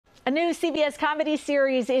A new CBS comedy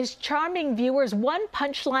series is charming viewers one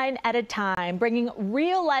punchline at a time, bringing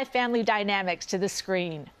real-life family dynamics to the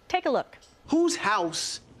screen. Take a look. Whose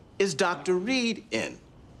house is Dr. Reed in?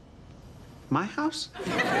 My house?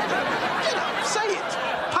 Say it.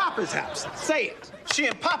 Papa's house. Say it. She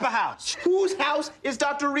in Papa house. Whose house is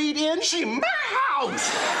Dr. Reed in? She in my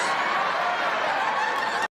house.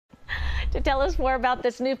 To tell us more about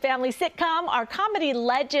this new family sitcom are comedy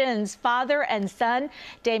legends, father and son,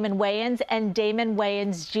 Damon Wayans and Damon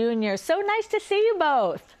Wayans Jr. So nice to see you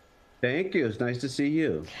both. Thank you. It's nice to see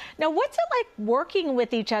you. Now, what's it like working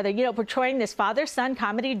with each other, portraying this father-son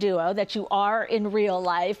comedy duo that you are in real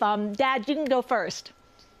life? Dad, you can go first.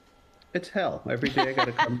 It's hell. Every day I got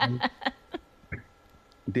to come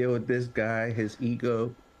deal with this guy, his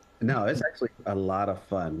ego. No, it's actually a lot of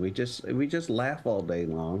fun. We just laugh all day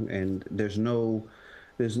long, and there's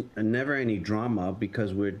never any drama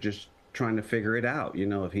because we're just trying to figure it out.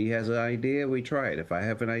 If he has an idea, we try it. If I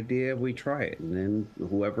have an idea, we try it. And then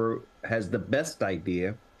whoever has the best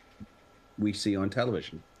idea, we see on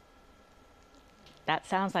television. That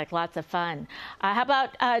sounds like lots of fun. How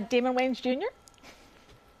about Damon Wayans Jr.?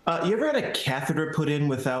 You ever had a catheter put in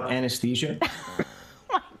without anesthesia?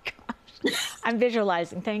 I'm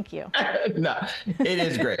visualizing. Thank you. No, it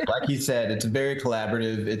is great. Like he said, it's very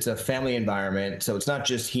collaborative. It's a family environment. So it's not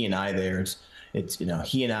just he and I there. It's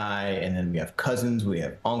he and I, and then we have cousins, we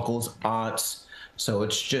have uncles, aunts. So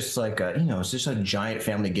it's just like it's just a giant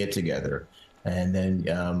family get together. And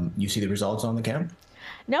then you see the results on the camera.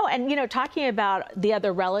 No, and talking about the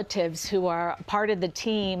other relatives who are part of the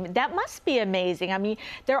team, that must be amazing. I mean,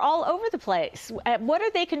 they're all over the place. What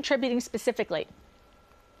are they contributing specifically?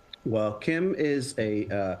 Well, Kim is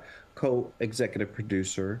a co-executive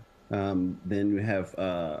producer. Then we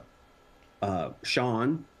have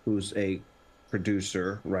Sean, who's a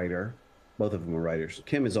producer, writer. Both of them are writers.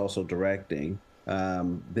 Kim is also directing.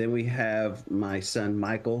 Then we have my son,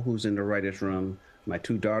 Michael, who's in the writer's room. My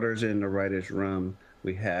two daughters in the writer's room.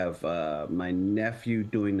 We have my nephew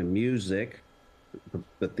doing the music,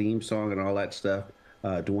 the theme song and all that stuff.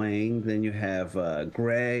 Dwayne. Then you have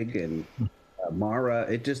Greg and Mara.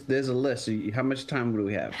 There's a list. How much time do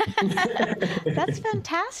we have? That's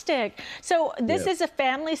fantastic. So this is a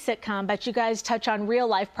family sitcom, but you guys touch on real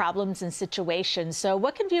life problems and situations. So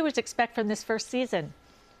what can viewers expect from this first season?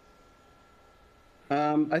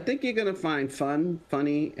 I think you're going to find fun,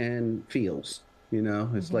 funny, and feels.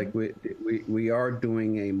 It's like we are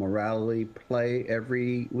doing a morality play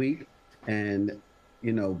every week, and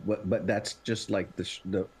but that's just like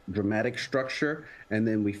the dramatic structure, and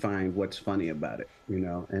then we find what's funny about it,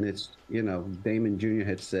 and it's, Damon Jr.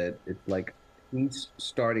 had said, it's like he's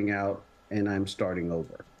starting out and I'm starting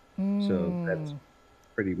over. So that's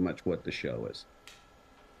pretty much what the show is.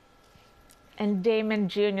 And Damon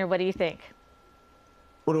Jr., what do you think?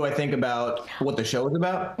 What do I think about what the show is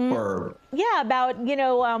about? Or yeah, about,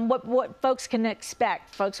 what folks can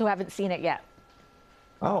expect, folks who haven't seen it yet.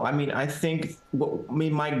 Oh, I mean, I think,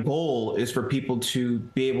 my goal is for people to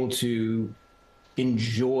be able to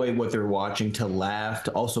enjoy what they're watching, to laugh,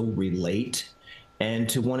 to also relate, and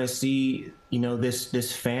to want to see,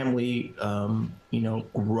 this family,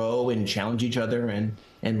 grow and challenge each other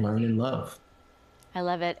and learn and love. I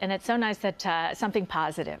love it. And it's so nice that something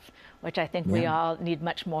positive, which I think we all need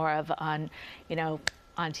much more of on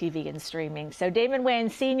TV and streaming. So Damon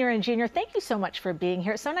Wayans Sr. and Jr., thank you so much for being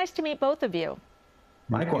here. It's so nice to meet both of you.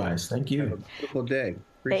 Likewise. Thank you. Have a beautiful day.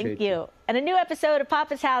 Appreciate Thank you. And a new episode of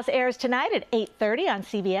Poppa's House airs tonight at 8:30 on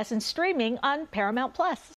CBS and streaming on Paramount+.